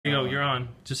go. You're on.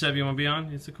 Giuseppe, you want to be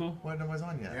on? Is it cool? What? Nobody's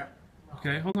on yet. Yeah.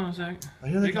 Okay, hold on a sec.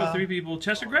 Here they go. 3 people.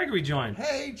 Chester Gregory joined.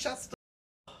 Hey, Chester.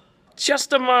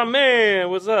 Chester, my man.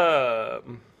 What's up?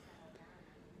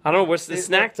 I don't know. What's the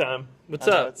snack time? What's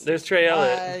up? There's Trey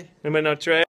Elliott. Anybody know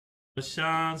Trey?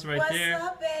 Sean's right there.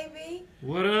 What's up, baby?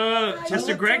 What up? How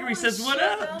Chester you Gregory doing, says, what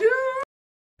Chester? up, dude?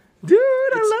 Dude,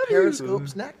 I love you. Periscope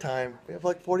snack time. We have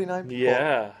like 49 people.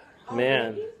 Yeah,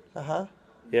 man. Uh-huh.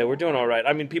 Yeah, we're doing all right.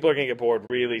 I mean, people are going to get bored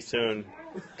really soon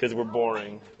because we're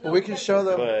boring. Well, we can show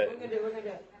them. But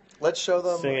Let's show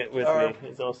them. sing it with me.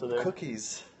 It's also there.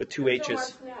 Cookies. With 2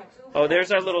 H's. Oh,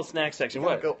 there's our little snack section.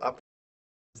 What? Go up.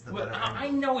 Well, I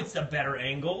know it's a better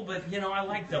angle, but, you know, I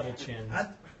like double chins.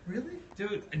 Really?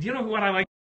 Dude, do you know what I like?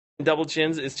 Double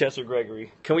chins is Chester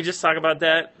Gregory. Can we just talk about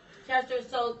that? Chester's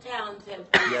so talented.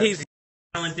 He's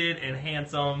talented and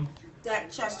handsome.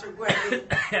 That Chester Gregory.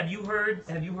 Have you heard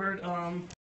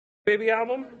Baby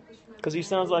album? Because he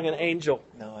sounds like an angel.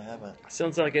 No, I haven't.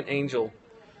 Sounds like an angel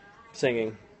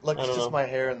singing. Look, it's just my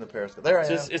hair in the Periscope. There I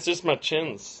am. It's just my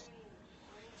chins.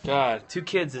 God, 2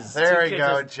 kids is... There we we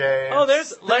go, James. Oh,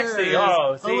 there's Lexi.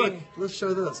 Oh, see? Oh, look. Let's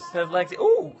show this. There's Lexi.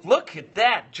 Oh, look at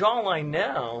that jawline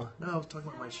now. No, I was talking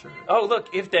about my shirt. Oh,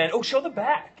 look, if then... Oh, show the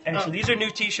back. Actually, these are new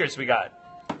T-shirts we got.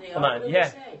 Come on,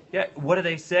 yeah. Yeah, what do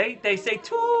they say? They say,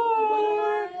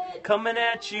 tour, coming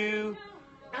at you.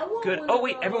 Good. Oh,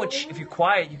 wait, everyone, if you're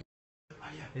quiet, you...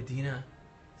 Adina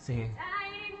singing.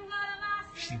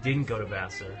 She didn't go to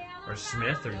Vassar, or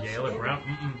Smith, or Yale, or Brown.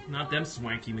 Not them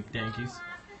swanky McDankies.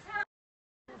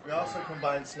 We also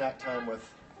combined snack time with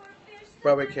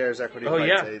Broadway Cares Equity. Oh,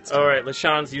 yeah. All right,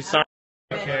 LaShawn's, you signed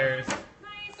Cares.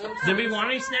 Does anybody want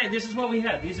any snacks? This is what we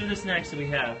have. These are the snacks that we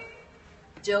have.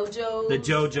 JoJo's. The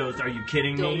JoJo's. Are you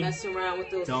kidding me? Don't mess around with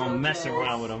those Don't JoJo's. mess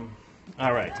around with them.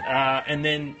 All right. And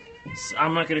then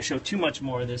I'm not going to show too much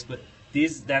more of this, but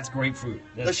that's grapefruit.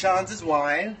 LaShawn's is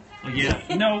wine. Yeah.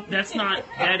 No, that's not.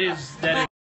 That is.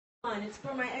 It's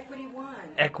for my Equity One.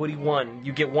 Equity One.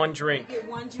 You get 1 drink. You get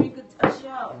 1 drink a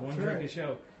show. 1 drink a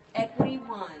show. Equity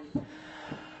One.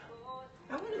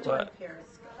 I want to join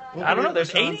Periscope. I don't know.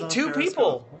 There's 82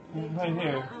 people right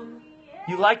here.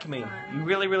 You like me. You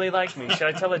really, really like me. Should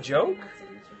I tell a joke?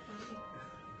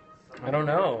 I don't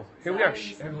know. Here we are.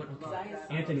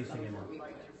 Anthony's singing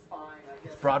now.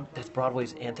 That's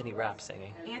Broadway's Anthony Rapp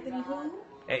singing. Anthony who?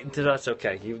 Hey, that's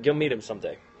okay. You'll meet him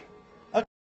someday.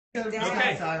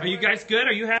 Okay. Are you guys good?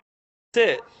 Are you happy?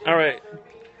 That's it. All right.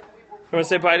 I want to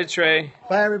say bye to Trey.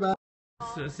 Bye, everybody.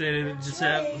 So say to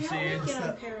Giuseppe. We'll see you. Get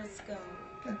on Periscope.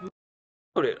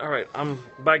 All right.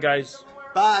 Bye, guys.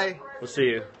 Bye. We'll see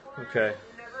you. Okay.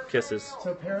 Kisses.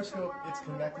 So Periscope, it's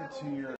connected to your